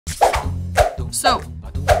So,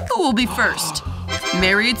 who will be first?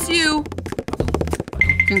 Mary, it's you.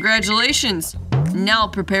 Congratulations. Now I'll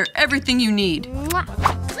prepare everything you need.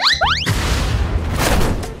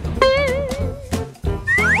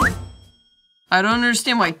 I don't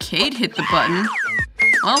understand why Kate hit the button.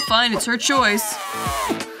 Well, fine, it's her choice.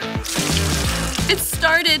 It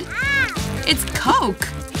started. It's Coke.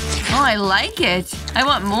 Oh, I like it. I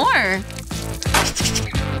want more.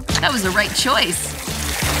 That was the right choice.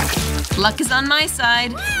 Luck is on my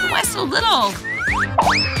side. Why so little?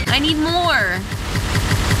 I need more.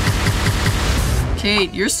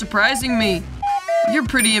 Kate, you're surprising me. You're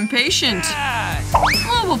pretty impatient.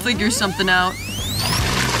 Well, we'll figure something out.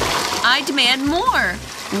 I demand more.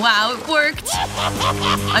 Wow, it worked.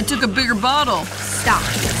 I took a bigger bottle. Stop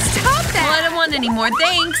that! Well, I don't want any more,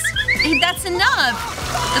 thanks. Hey, that's enough.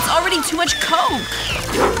 That's already too much Coke.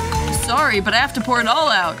 Sorry, but I have to pour it all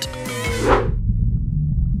out.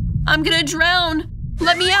 I'm gonna drown.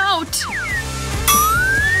 Let me out.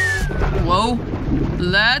 Whoa,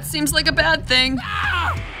 that seems like a bad thing.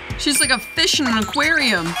 She's like a fish in an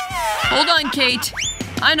aquarium. Hold on, Kate.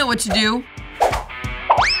 I know what to do.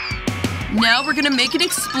 Now we're gonna make an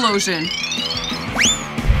explosion.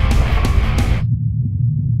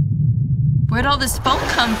 Where'd all this foam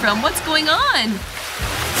come from? What's going on?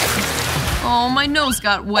 Oh, my nose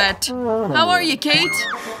got wet. How are you, Kate?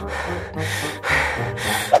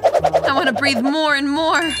 I want to breathe more and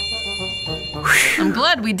more. I'm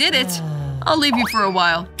glad we did it. I'll leave you for a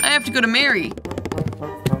while. I have to go to Mary.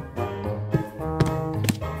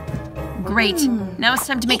 Great. Now it's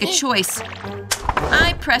time to make a choice.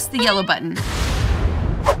 I press the yellow button.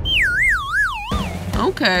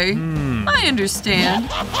 Okay, I understand.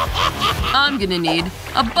 I'm gonna need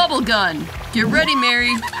a bubble gun. Get ready,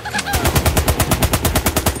 Mary.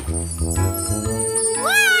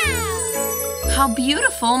 How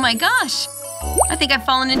beautiful, my gosh. I think I've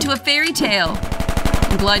fallen into a fairy tale.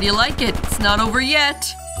 I'm glad you like it. It's not over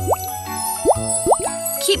yet.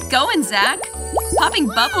 Keep going, Zach. Popping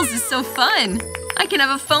bubbles is so fun. I can have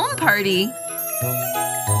a foam party.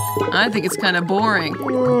 I think it's kind of boring.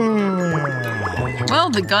 Well,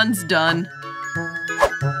 the gun's done.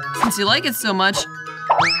 Since you like it so much,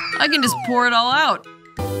 I can just pour it all out.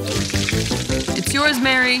 It's yours,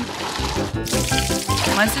 Mary.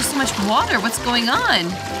 Why is there so much water? What's going on?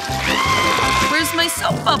 Where's my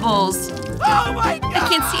soap bubbles? Oh my God! I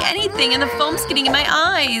can't see anything and the foam's getting in my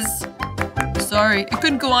eyes. Sorry, it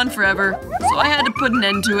couldn't go on forever, so I had to put an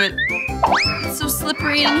end to it. It's so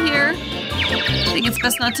slippery in here. I think it's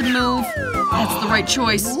best not to move. That's the right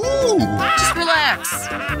choice. Just relax.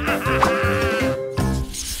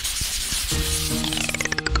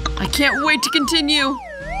 I can't wait to continue.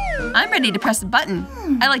 I'm ready to press a button.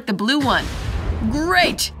 I like the blue one.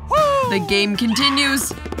 Great! The game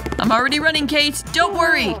continues. I'm already running, Kate. Don't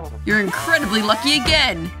worry. You're incredibly lucky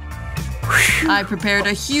again. I prepared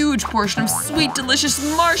a huge portion of sweet, delicious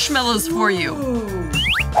marshmallows for you.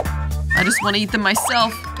 I just want to eat them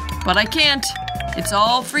myself, but I can't. It's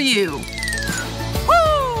all for you.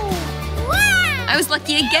 I was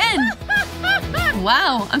lucky again.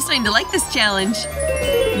 Wow, I'm starting to like this challenge.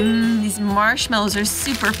 These marshmallows are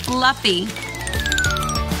super fluffy.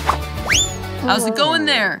 How's it going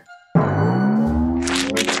there?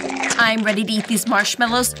 I'm ready to eat these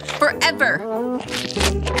marshmallows forever.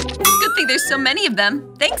 Good thing there's so many of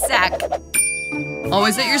them. Thanks, Zach.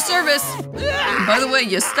 Always at your service. By the way,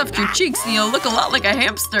 you stuffed your cheeks and you look a lot like a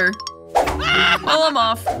hamster. Well, I'm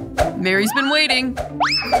off. Mary's been waiting.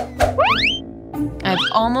 I've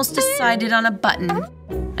almost decided on a button.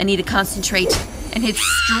 I need to concentrate and hit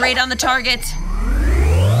straight on the target.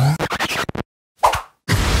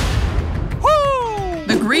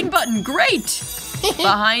 The green button, great!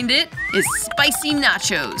 Behind it is spicy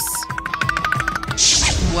nachos.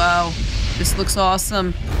 Wow, this looks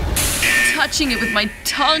awesome. Touching it with my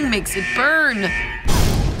tongue makes it burn.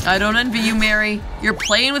 I don't envy you, Mary. You're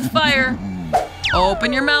playing with fire.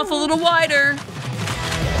 Open your mouth a little wider.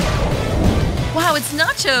 Wow, it's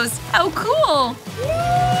nachos. How cool.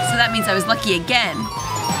 So that means I was lucky again.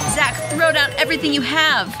 Zach, throw down everything you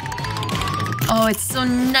have. Oh, it's so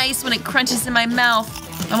nice when it crunches in my mouth.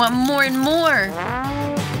 I want more and more.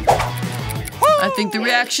 I think the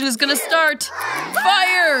reaction is gonna start.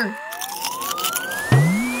 Fire!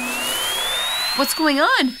 What's going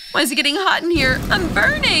on? Why is it getting hot in here? I'm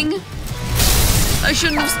burning! I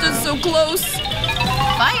shouldn't have stood so close.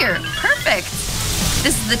 Fire, perfect.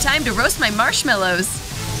 This is the time to roast my marshmallows.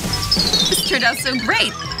 This turned out so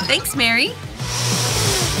great. Thanks, Mary.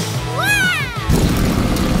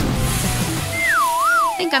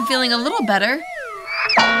 I think I'm feeling a little better.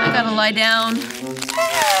 I gotta lie down.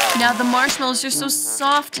 Now the marshmallows are so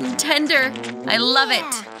soft and tender. I love it.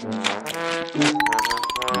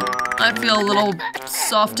 I feel a little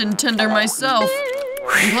soft and tender myself.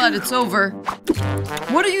 I'm glad it's over.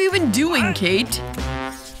 What are you even doing, Kate?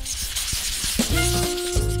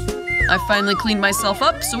 I finally cleaned myself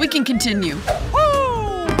up so we can continue.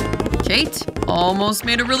 Kate almost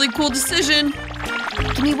made a really cool decision.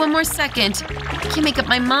 Give me one more second. I can't make up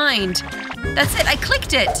my mind. That's it, I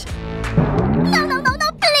clicked it. No,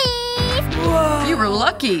 please. Whoa. You were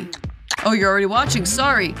lucky. Oh, you're already watching,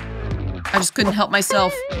 sorry. I just couldn't help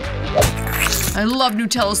myself. I love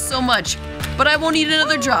Nutella so much, but I won't eat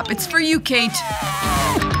another drop. It's for you, Kate.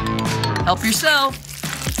 Help yourself.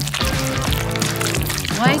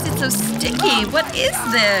 Why is it so sticky? What is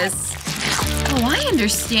this? Oh, I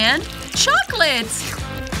understand. Chocolate!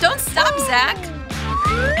 Don't stop, Zach.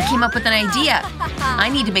 I came up with an idea. I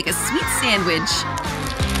need to make a sweet sandwich.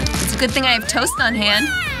 It's a good thing I have toast on hand.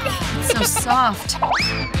 It's so soft.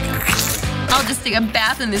 I'll just take a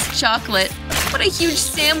bath in this chocolate. What a huge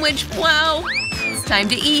sandwich. Wow. It's time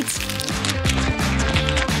to eat.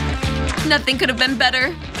 Nothing could have been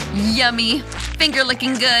better. Yummy. Finger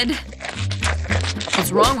looking good.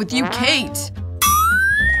 What's wrong with you, Kate?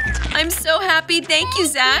 I'm so happy. Thank you,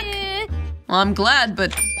 Zach. Well, I'm glad,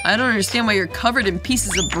 but I don't understand why you're covered in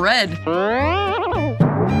pieces of bread.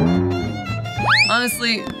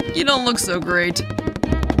 Honestly, you don't look so great.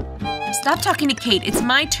 Stop talking to Kate. It's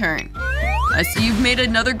my turn. I see you've made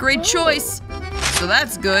another great choice. So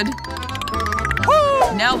that's good.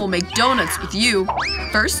 Now we'll make donuts with you.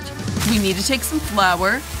 First, we need to take some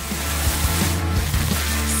flour.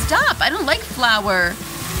 Stop! I don't like flour.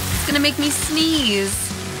 It's gonna make me sneeze.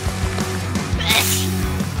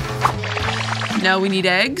 Now we need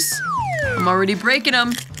eggs. I'm already breaking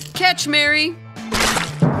them. Catch, Mary.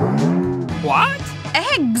 What?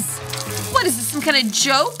 Eggs? What is this, some kind of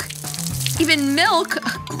joke? Even milk?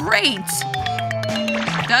 Great.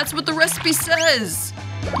 That's what the recipe says.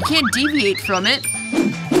 You can't deviate from it.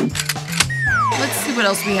 Let's see what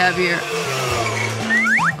else we have here.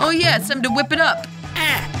 Oh yeah, it's time to whip it up.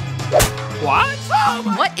 What?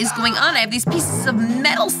 What is going on? I have these pieces of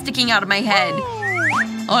metal sticking out of my head.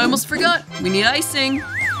 I almost forgot. We need icing.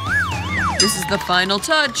 This is the final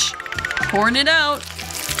touch. Pouring it out.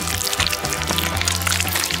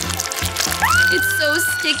 It's so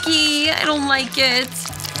sticky. I don't like it.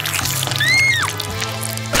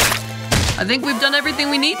 I think we've done everything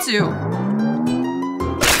we need to.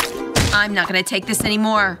 I'm not gonna take this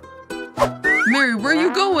anymore. Mary, where are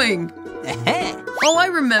you going? Oh, I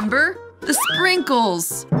remember. The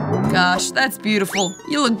sprinkles. Gosh, that's beautiful.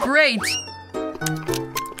 You look great.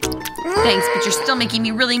 Thanks, but you're still making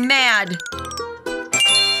me really mad.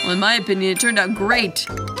 Well, in my opinion, it turned out great.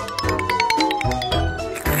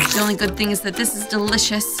 The only good thing is that this is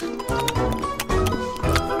delicious.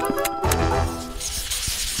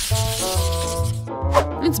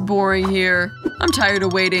 It's boring here. I'm tired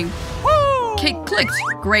of waiting. Kate clicked.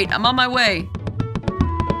 Great, I'm on my way.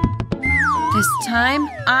 This time,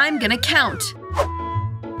 I'm gonna count.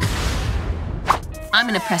 I'm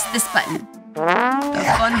gonna press this button.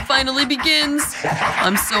 The fun finally begins.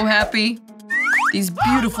 I'm so happy. These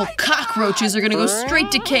beautiful cockroaches are gonna go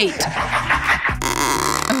straight to Kate.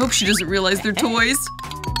 I hope she doesn't realize they're toys.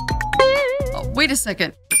 Oh, wait a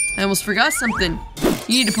second. I almost forgot something.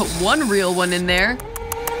 You need to put one real one in there.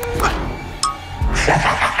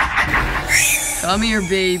 Come here,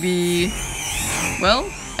 baby. Well,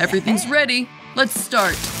 everything's ready. Let's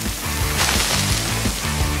start.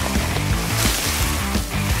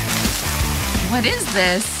 What is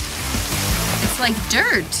this? It's like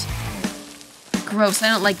dirt. Gross, I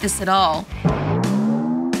don't like this at all.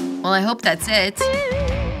 Well, I hope that's it.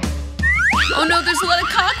 Oh no, there's a lot of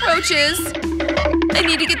cockroaches! I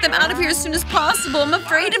need to get them out of here as soon as possible. I'm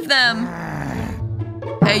afraid of them.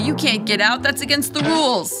 Hey, you can't get out. That's against the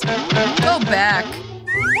rules. Go back.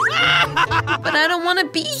 But I don't want to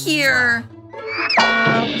be here.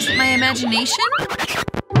 Is it my imagination?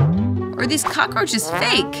 Or are these cockroaches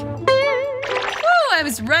fake? Woo, I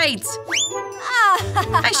was right.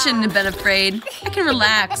 I shouldn't have been afraid. I can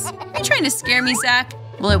relax. Are you trying to scare me, Zach?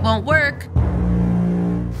 Well, it won't work.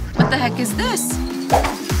 What the heck is this?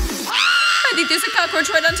 I think there's a cockroach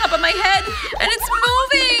right on top of my head, and it's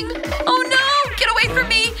moving! Oh no! Get away from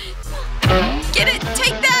me! Get it!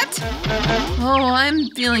 Take that! Oh, I'm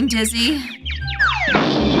feeling dizzy.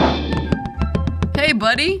 Hey,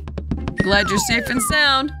 buddy. Glad you're safe and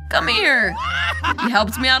sound. Come here. You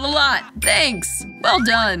helped me out a lot. Thanks. Well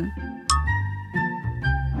done.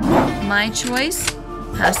 My choice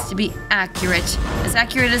has to be accurate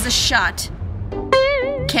as a shot.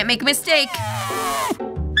 Can't make a mistake.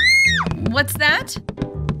 What's that?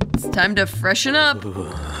 It's time to freshen up.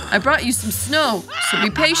 I brought you some snow, so be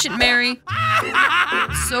patient, Mary.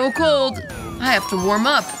 It's so cold. I have to warm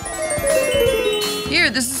up. Here,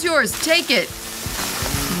 this is yours. Take it.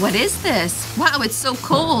 What is this? Wow, it's so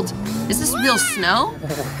cold. Is this real snow?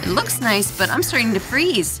 It looks nice, but I'm starting to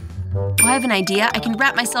freeze. Oh, I have an idea. I can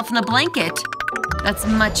wrap myself in a blanket. That's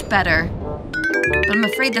much better. But I'm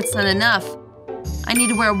afraid that's not enough. I need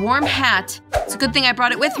to wear a warm hat. It's a good thing I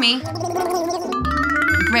brought it with me.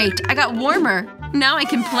 Great, I got warmer. Now I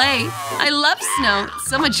can play. I love snow. It's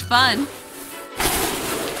so much fun.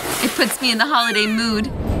 It puts me in the holiday mood.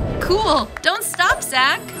 Cool. Don't stop,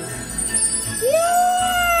 Zach.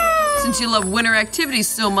 Since you love winter activities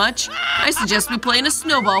so much, I suggest we play in a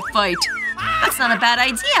snowball fight. That's not a bad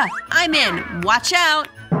idea. I'm in. Watch out.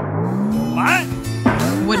 What?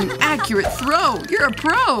 What an accurate throw. You're a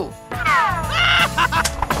pro.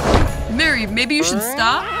 Mary, maybe you should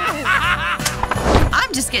stop?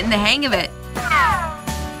 I'm just getting the hang of it.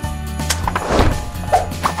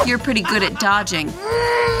 You're pretty good at dodging.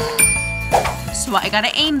 So I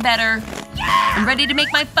gotta aim better. I'm ready to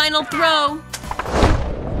make my final throw.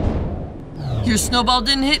 Your snowball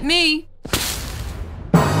didn't hit me.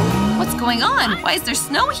 What's going on? Why is there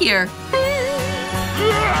snow here?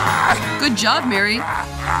 Good job, Mary.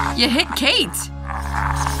 You hit Kate.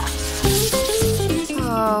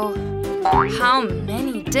 Oh, how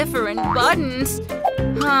many different buttons.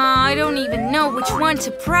 I don't even know which one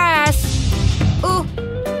to press. Oh,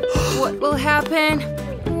 what will happen?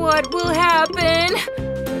 What will happen?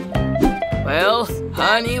 Well,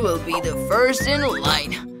 honey will be the first in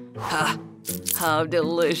line. Ha, how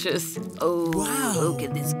delicious. Oh, wow. Look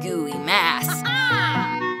at this gooey mass.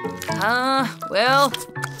 Well,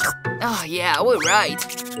 oh yeah, we're right.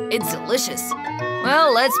 It's delicious.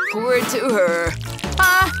 Well, let's pour it to her.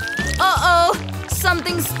 Uh-oh,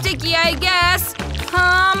 something sticky, I guess.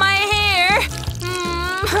 My hair.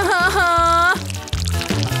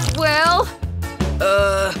 Well,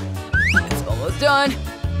 it's almost done.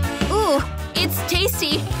 Ooh, it's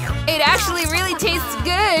tasty. It actually really tastes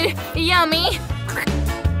good. Yummy.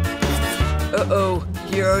 Uh-oh,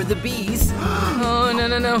 here are the bees. Oh, no,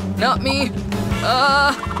 not me.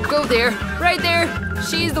 Go there, right there.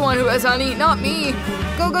 She's the one who has honey, not me.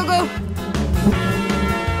 Go.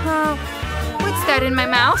 What's that in my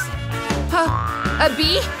mouth? A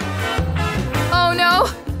bee? Oh no.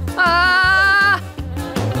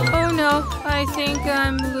 Oh no, I think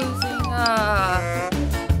I'm losing.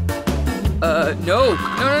 No,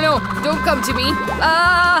 don't come to me.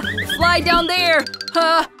 Fly down there.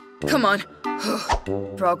 Come on.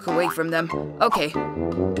 Broke away from them. Okay.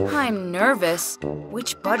 I'm nervous.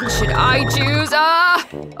 Which button should I choose?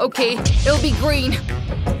 Okay, it'll be green.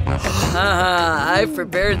 I've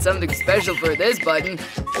prepared something special for this button.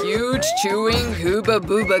 Huge chewing Hooba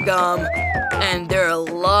Booba gum. And there are a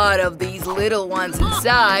lot of these little ones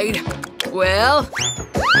inside. Well,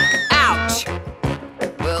 ouch.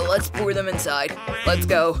 Well, let's pour them inside. Let's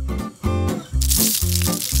go.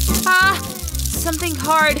 Something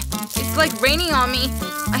hard. It's like raining on me.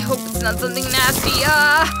 I hope it's not something nasty.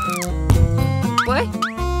 What?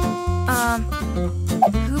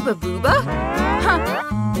 Hooba Booba? Huh.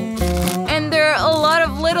 And there are a lot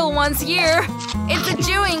of little ones here. It's a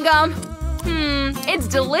chewing gum. It's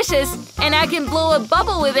delicious, and I can blow a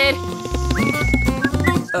bubble with it.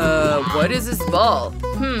 What is this ball?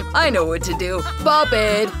 I know what to do. Pop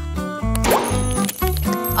it!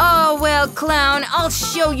 Oh, well, clown, I'll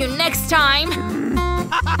show you next time.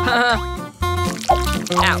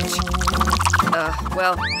 Ouch.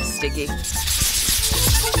 Well, sticky.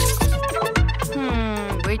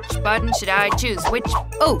 Which button should I choose?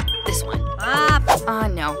 Oh, this one.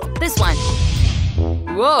 No, this one.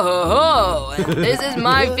 Whoa, this is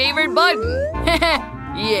my favorite button.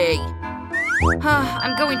 Yay.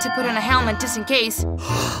 I'm going to put on a helmet just in case.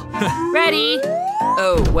 Ready?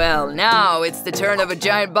 Oh, well, now it's the turn of a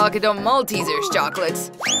giant bucket of Maltesers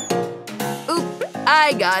chocolates. Oop,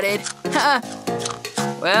 I got it.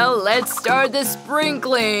 Well, let's start the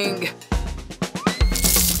sprinkling.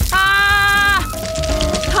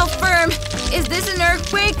 How firm? Is this an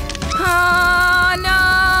earthquake? No!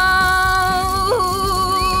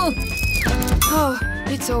 Oh,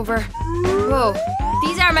 it's over. Whoa,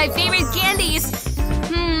 these are my favorite candies.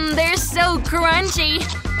 They're so crunchy.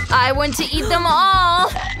 I want to eat them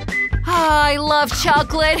all. I love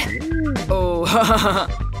chocolate. Oh,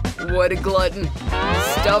 what a glutton.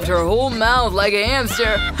 Stuffed her whole mouth like a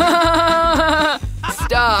hamster.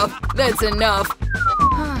 Stop, that's enough.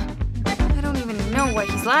 I don't even know why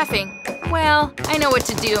he's laughing. Well, I know what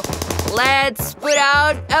to do. Let's put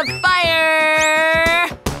out a fire!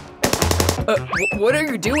 What are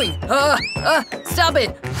you doing? Stop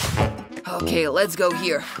it! Okay, let's go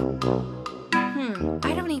here.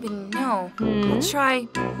 I don't even know. We'll try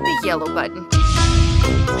the yellow button.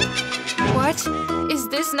 What? Is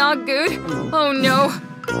this not good? Oh no.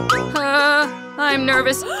 I'm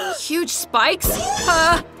nervous. Huge spikes?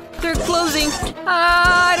 They're closing.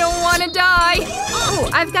 I don't want to die. Oh,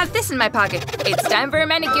 I've got this in my pocket. It's time for a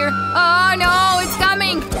manicure. Oh no, it's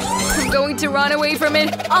coming. I'm going to run away from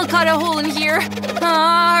it. I'll cut a hole in here.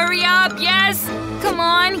 Hurry up, yes. Come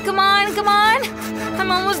on, come on, come on.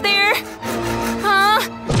 I'm almost there.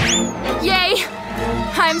 Yay.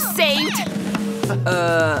 I'm saved.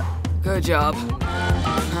 Good job.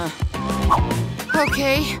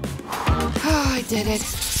 Okay. Oh, I did it.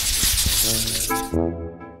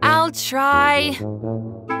 I'll try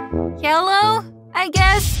yellow, I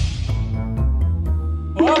guess.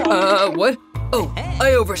 What? Oh,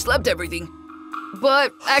 I overslept everything.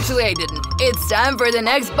 But actually I didn't. It's time for the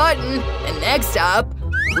next button. And next up,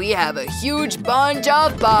 we have a huge bunch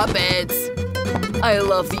of puppets. I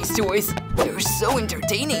love these toys. They're so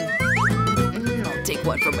entertaining. I'll take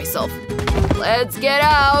one for myself. Let's get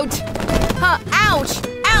out. Ouch!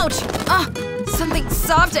 Ouch! Something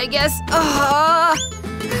soft, I guess.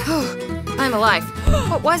 I'm alive.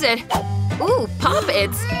 What was it? Ooh,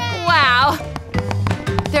 puppets. Wow.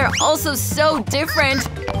 They're also so different.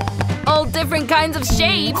 All different kinds of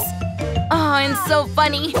shapes. Oh, and so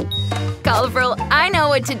funny. Colorful, I know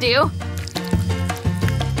what to do.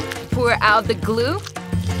 Pour out the glue.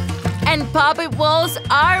 And puppet walls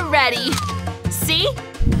are ready. See?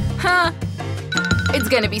 It's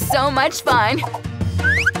gonna be so much fun.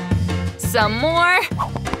 Some more.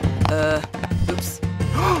 Oops.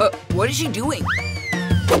 What is she doing?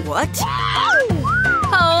 What?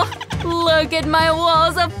 Oh, look at my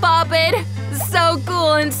walls of puppet. So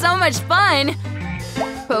cool and so much fun.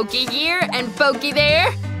 Pokey here and pokey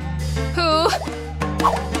there. Who?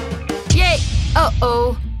 Yay!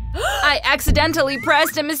 Uh-oh. I accidentally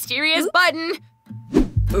pressed a mysterious button.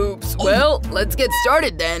 Oops. Well, let's get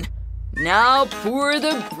started then. Now pour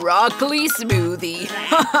the broccoli smoothie.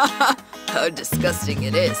 How disgusting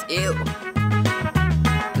it is. Ew.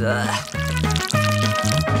 Ugh.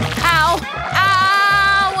 Ow!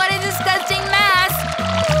 Ow! What a disgusting mess!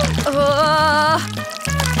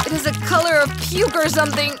 It is a color of puke or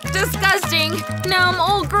something. Disgusting. Now I'm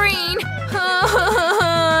all green.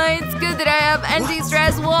 It's good that I have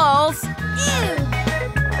anti-stress walls.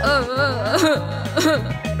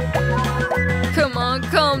 Come on,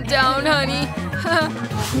 calm down, honey.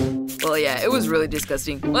 Well, yeah, it was really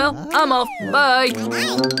disgusting. Well, I'm off. Bye.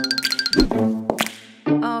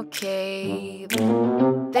 Okay.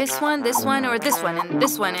 This one, or this one, and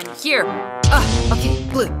this one, and here. Okay,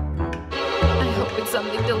 blue. I hope it's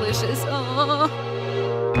something delicious.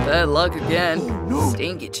 Bad luck again.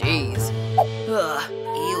 Stinky cheese. Ugh,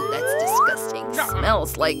 ew, that's disgusting.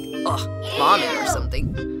 Smells like, vomit or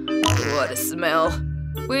something. What a smell.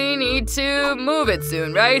 We need to move it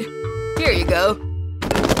soon, right? Here you go.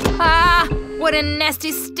 What a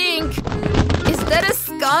nasty stink. Is that a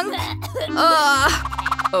skunk?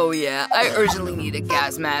 Oh yeah, I urgently need a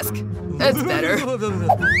gas mask. That's better.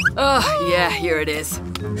 Yeah, here it is.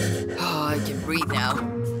 Oh, I can breathe now.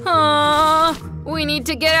 We need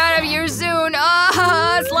to get out of here soon.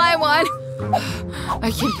 Sly one.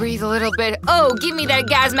 I can breathe a little bit. Oh, give me that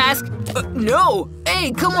gas mask. No!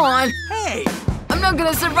 Hey, come on! Hey! I'm not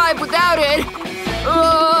gonna survive without it!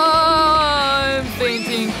 I'm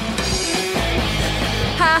fainting.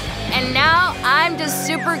 And now I'm just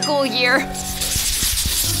super cool here.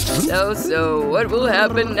 So, what will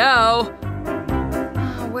happen now?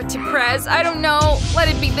 What to press? I don't know. Let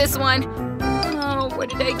it be this one. Oh, what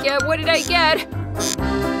did I get? What did I get?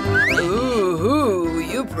 Ooh,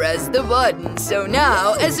 you pressed the button, so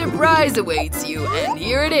now a surprise awaits you, and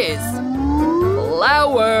here it is.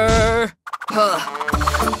 Flour!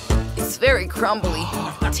 It's very crumbly.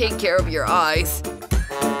 Take care of your eyes.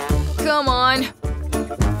 Come on.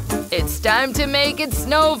 It's time to make it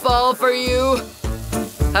snowfall for you.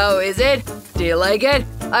 How is it? Do you like it?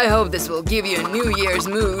 I hope this will give you a New Year's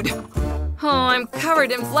mood. Oh, I'm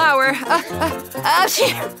covered in flour.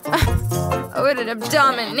 What an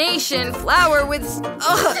abomination. Flour with...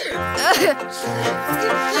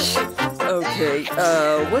 Okay,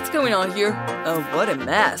 what's going on here? What a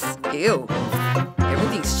mess. Ew.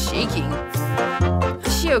 Everything's shaking.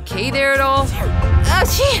 Is she okay there at all?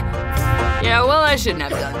 Yeah, well, I shouldn't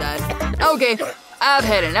have done that. Okay, I've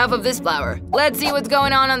had enough of this flour. Let's see what's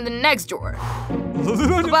going on the next drawer.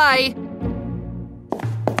 Bye.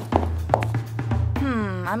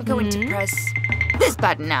 I'm going to press this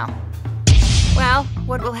button now. Well,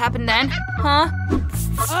 what will happen then? Huh?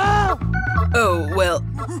 Oh, well,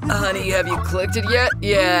 honey, have you clicked it yet?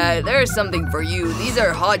 Yeah, there's something for you. These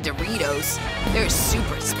are hot Doritos. They're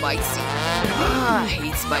super spicy. I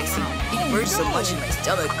hate spicy. It burns so much in my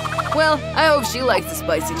stomach. Well, I hope she likes the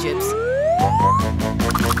spicy chips.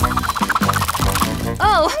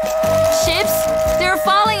 Oh, chips! They're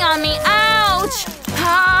falling on me. Ouch!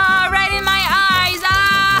 Ah, right in my eyes.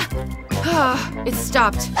 Ah! It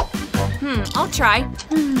stopped. I'll try.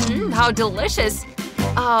 How delicious.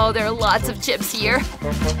 Oh, there are lots of chips here.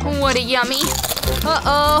 What a yummy.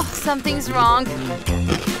 Uh-oh, something's wrong.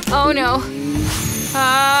 Oh no.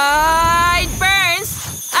 It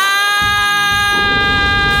burns! Ah!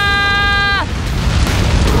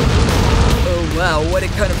 Oh wow, what a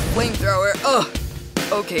kind of flamethrower. Ugh.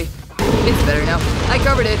 Okay, it's better now. I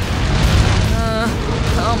covered it.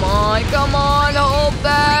 Come on, hold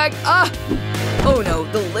back. Oh no,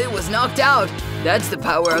 the lid was knocked out. That's the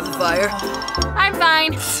power of the fire. I'm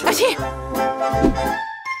fine.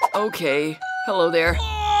 Okay, hello there.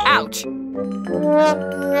 Ouch. Well,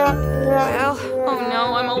 oh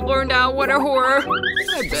no, I'm all burned out. What a horror.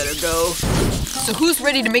 I better go. So who's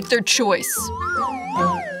ready to make their choice?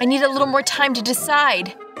 I need a little more time to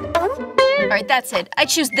decide. Alright, that's it. I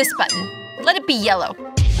choose this button. Let it be yellow.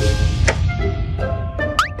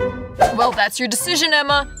 Well, that's your decision,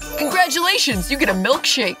 Emma. Congratulations, you get a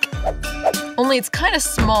milkshake. Only it's kind of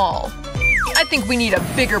small. I think we need a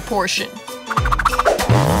bigger portion.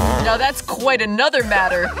 Now that's quite another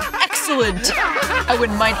matter. Excellent! I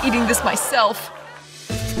wouldn't mind eating this myself.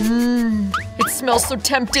 It smells so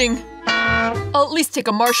tempting. I'll at least take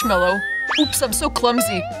a marshmallow. Oops, I'm so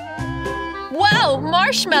clumsy. Wow,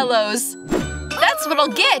 marshmallows! That's what I'll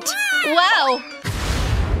get! Wow!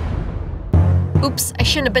 Oops, I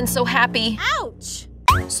shouldn't have been so happy. Ouch!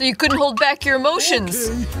 So you couldn't hold back your emotions.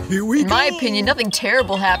 Okay, here we In my opinion, nothing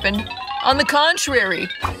terrible happened. On the contrary,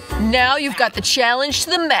 now you've got the challenge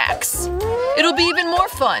to the max. It'll be even more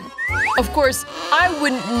fun. Of course, I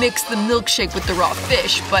wouldn't mix the milkshake with the raw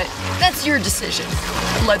fish, but that's your decision.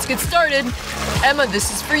 Let's get started. Emma,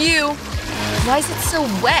 this is for you. Why is it so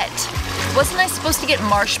wet? Wasn't I supposed to get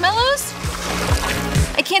marshmallows?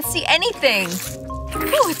 I can't see anything.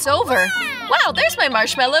 Ooh, it's over. Wow, there's my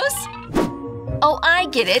marshmallows. Oh, I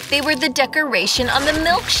get it. They were the decoration on the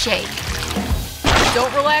milkshake.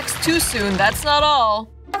 Don't relax too soon, that's not all.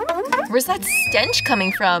 Where's that stench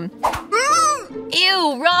coming from?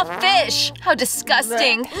 Ew, raw fish! How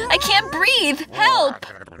disgusting! I can't breathe! Help!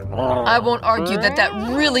 I won't argue that that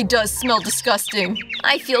really does smell disgusting.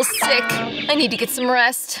 I feel sick. I need to get some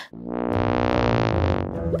rest.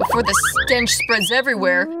 Before the stench spreads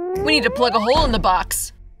everywhere, we need to plug a hole in the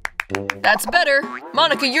box. That's better.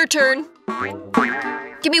 Monica, your turn.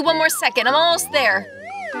 Give me one more second, I'm almost there.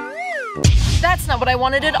 That's not what I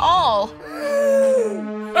wanted at all.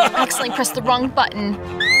 I accidentally pressed the wrong button.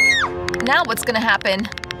 Now what's gonna happen?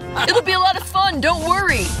 It'll be a lot of fun, don't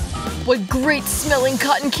worry. What great smelling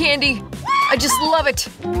cotton candy. I just love it.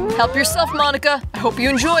 Help yourself, Monica. I hope you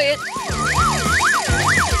enjoy it.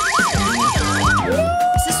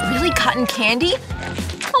 Is this really cotton candy?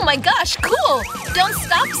 Oh my gosh, cool! Don't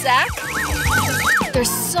stop, Zach. There's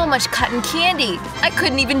so much cotton candy. I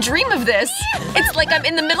couldn't even dream of this. It's like I'm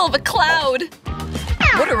in the middle of a cloud.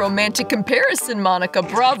 What a romantic comparison, Monica.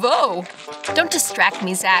 Bravo! Don't distract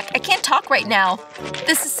me, Zach. I can't talk right now.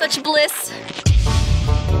 This is such bliss.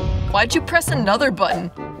 Why'd you press another button?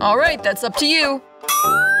 Alright, that's up to you.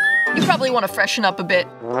 You probably want to freshen up a bit.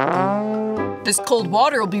 This cold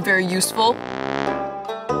water will be very useful.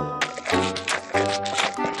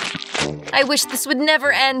 I wish this would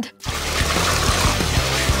never end.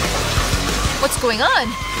 What's going on?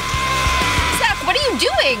 Zach, what are you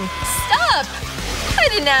doing? Stop! I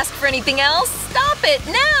didn't ask for anything else. Stop it,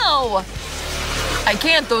 now! I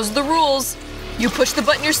can't, those are the rules. You push the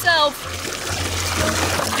button yourself.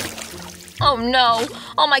 Oh no,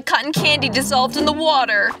 all my cotton candy dissolved in the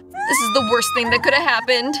water. This is the worst thing that could have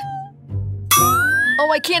happened.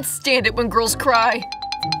 Oh, I can't stand it when girls cry.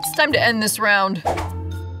 It's time to end this round.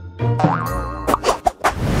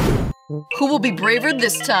 Who will be braver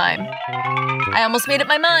this time? I almost made up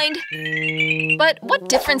my mind. But what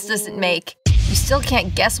difference does it make? You still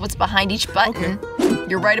can't guess what's behind each button. Okay.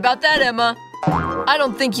 You're right about that, Emma. I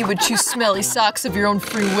don't think you would choose smelly socks of your own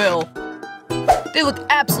free will. They look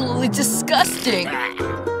absolutely disgusting.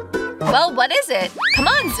 Well, what is it? Come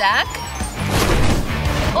on, Zach.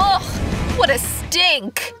 Ugh, what a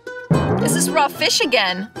stink. This is raw fish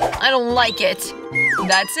again. I don't like it.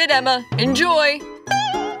 That's it, Emma. Enjoy.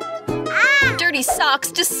 Dirty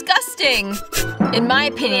socks, disgusting. In my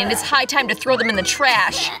opinion, it's high time to throw them in the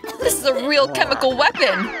trash. This is a real chemical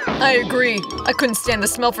weapon. I agree. I couldn't stand the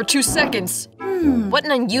smell for 2 seconds. What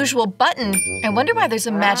an unusual button. I wonder why there's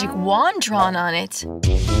a magic wand drawn on it.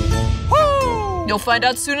 You'll find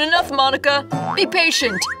out soon enough, Monica. Be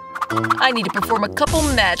patient. I need to perform a couple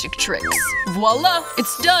magic tricks. Voila,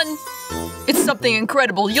 it's done. It's something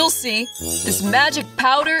incredible, you'll see. This magic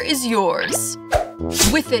powder is yours.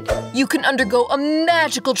 With it, you can undergo a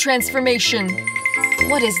magical transformation.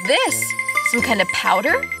 What is this? Some kind of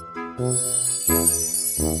powder?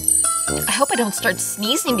 I hope I don't start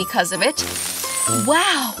sneezing because of it.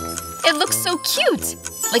 Wow, it looks so cute,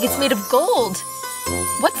 like it's made of gold.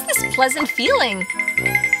 What's this pleasant feeling?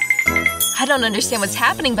 I don't understand what's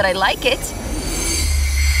happening, but I like it.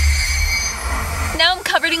 Now I'm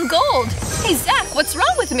covered in gold. Hey, Zach, what's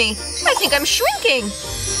wrong with me? I think I'm shrinking.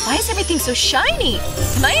 Why is everything so shiny?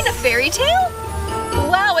 Am I in a fairy tale?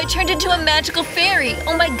 Wow, I turned into a magical fairy.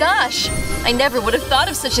 Oh my gosh. I never would have thought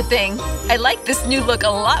of such a thing. I like this new look a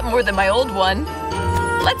lot more than my old one.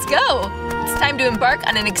 Let's go. It's time to embark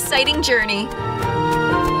on an exciting journey.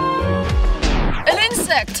 An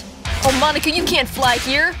insect! Oh, Monica, you can't fly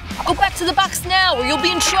here. Go back to the box now or you'll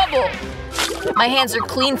be in trouble. My hands are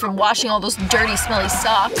clean from washing all those dirty, smelly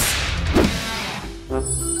socks.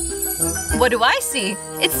 What do I see?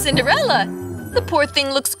 It's Cinderella. The poor thing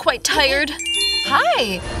looks quite tired.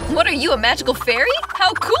 Hi! What are you, a magical fairy?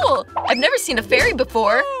 How cool! I've never seen a fairy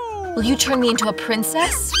before. Will you turn me into a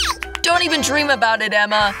princess? Don't even dream about it,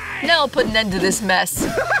 Emma. Now I'll put an end to this mess.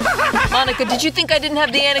 Monica, did you think I didn't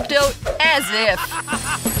have the anecdote? As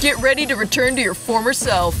if. Get ready to return to your former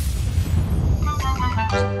self.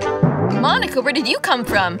 Monica, where did you come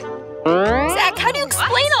from? Zach, how do you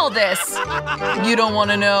explain all this? You don't want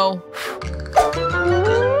to know.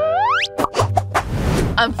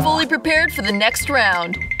 I'm fully prepared for the next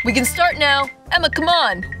round. We can start now. Emma, come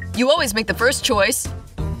on. You always make the first choice.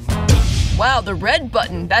 Wow, the red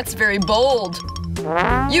button. That's very bold.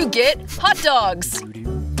 You get hot dogs.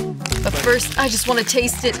 But first, I just want to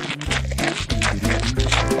taste it.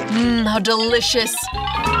 Mmm, how delicious.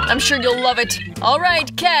 I'm sure you'll love it. All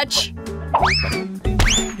right, catch.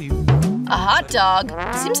 A hot dog?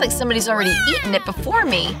 Seems like somebody's already eaten it before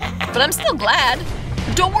me. But I'm still glad.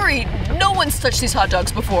 Don't worry, no one's touched these hot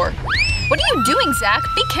dogs before. What are you doing, Zach?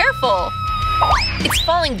 Be careful. It's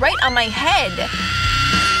falling right on my head.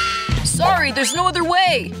 Sorry, there's no other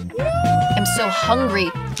way. I'm so hungry.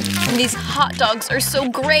 And these hot dogs are so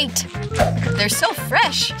great. They're so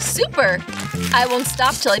fresh. Super. I won't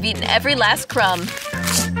stop till I've eaten every last crumb.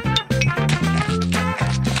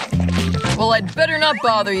 Well, I'd better not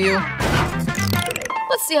bother you.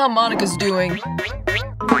 Let's see how Monica's doing.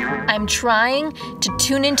 I'm trying to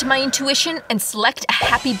tune into my intuition and select a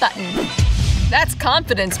happy button. That's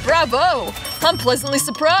confidence, bravo! I'm pleasantly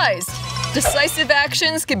surprised. Decisive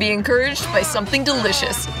actions can be encouraged by something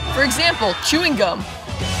delicious. For example, chewing gum.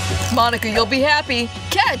 Monica, you'll be happy.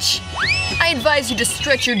 Catch! I advise you to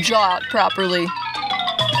stretch your jaw out properly.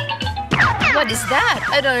 What is that?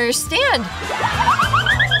 I don't understand.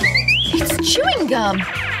 It's chewing gum.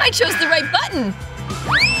 I chose the right button.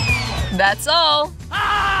 That's all.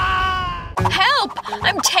 Help!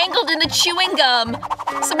 I'm tangled in the chewing gum.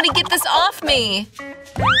 Somebody get this off me.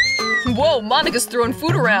 Whoa, Monica's throwing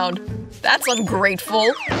food around. That's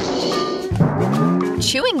ungrateful.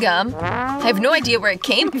 Chewing gum? I have no idea where it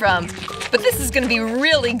came from, but this is gonna be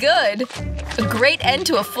really good. A great end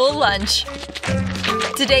to a full lunch.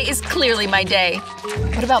 Today is clearly my day.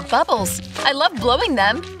 What about bubbles? I love blowing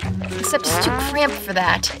them, except it's too cramped for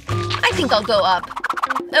that. I think I'll go up.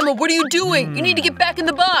 Emma, what are you doing? You need to get back in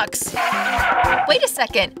the box. Wait a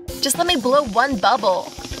second. Just let me blow one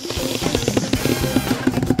bubble.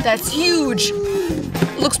 That's huge.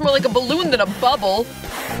 Looks more like a balloon than a bubble.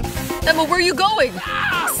 Emma, where are you going?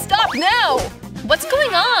 Stop now! What's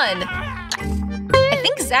going on? I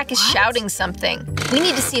think Zach is shouting something. We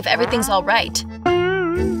need to see if everything's all right.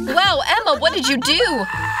 Wow, Emma, what did you do?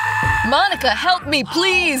 Monica, help me,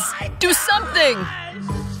 please! Do something!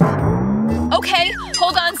 Okay,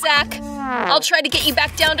 hold on, Zach. I'll try to get you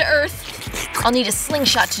back down to earth. I'll need a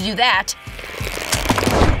slingshot to do that.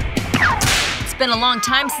 It's been a long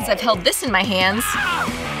time since I've held this in my hands.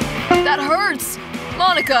 That hurts!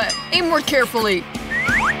 Monica, aim more carefully.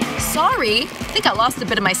 Sorry, I think I lost a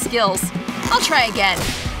bit of my skills. I'll try again.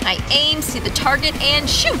 I aim, see the target, and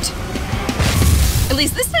shoot! At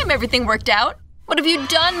least this time everything worked out. What have you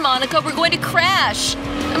done, Monica? We're going to crash!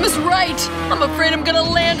 Emma's right! I'm afraid I'm gonna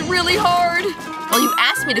land really hard! Well, you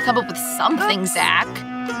asked me to come up with something, Zach.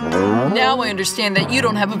 Now I understand that you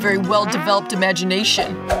don't have a very well-developed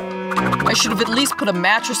imagination. I should have at least put a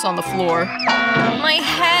mattress on the floor. My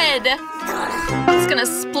head! It's gonna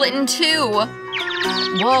split in two.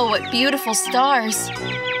 Whoa, what beautiful stars.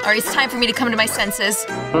 Alright, it's time for me to come to my senses.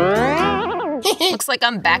 Looks like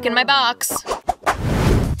I'm back in my box.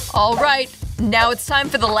 Alright, now it's time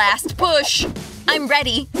for the last push. I'm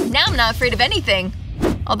ready. Now I'm not afraid of anything.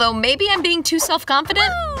 Although maybe I'm being too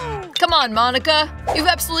self-confident? Come on, Monica. You've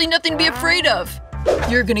absolutely nothing to be afraid of.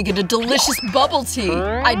 You're gonna get a delicious bubble tea.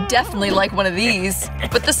 I definitely like one of these.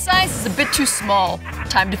 But the size is a bit too small.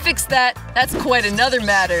 Time to fix that. That's quite another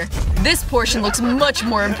matter. This portion looks much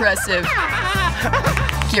more impressive.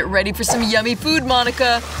 Get ready for some yummy food,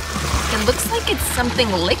 Monica. It looks like it's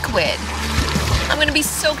something liquid. I'm gonna be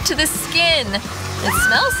soaked to the skin. It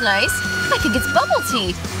smells nice. I think it's bubble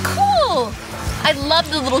tea. Cool! I love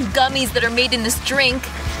the little gummies that are made in this drink.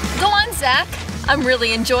 Go on, Zach. I'm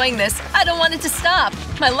really enjoying this. I don't want it to stop.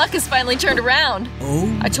 My luck has finally turned around.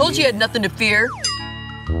 I told you had nothing to fear.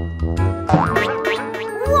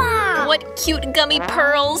 Wow! What cute gummy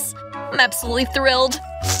pearls. I'm absolutely thrilled.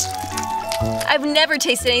 I've never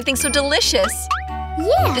tasted anything so delicious.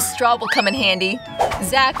 Yeah! This straw will come in handy.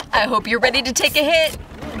 Zach, I hope you're ready to take a hit.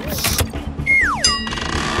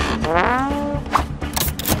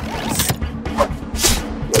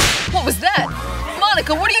 What was that?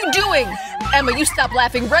 Monica, what are you doing? Emma, you stop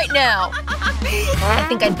laughing right now. I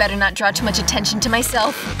think I'd better not draw too much attention to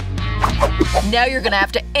myself. Now you're gonna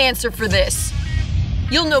have to answer for this.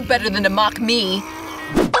 You'll know better than to mock me.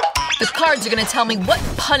 The cards are gonna tell me what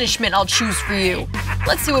punishment I'll choose for you.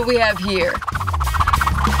 Let's see what we have here.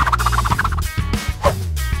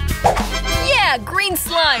 Yeah, green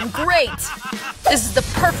slime, great! This is the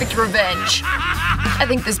perfect revenge. I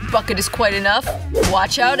think this bucket is quite enough.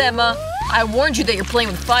 Watch out, Emma. I warned you that you're playing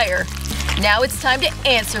with fire. Now it's time to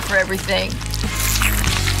answer for everything.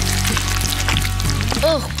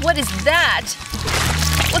 Ugh, what is that?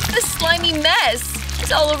 What's this slimy mess?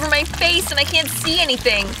 It's all over my face and I can't see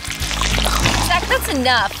anything. Zach, that's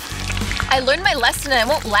enough. I learned my lesson and I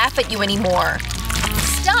won't laugh at you anymore.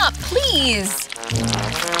 Stop, please.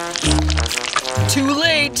 Too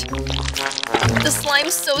late. The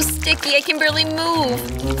slime's so sticky I can barely move.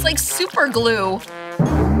 It's like super glue.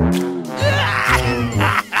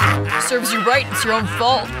 Serves you right, it's your own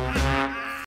fault.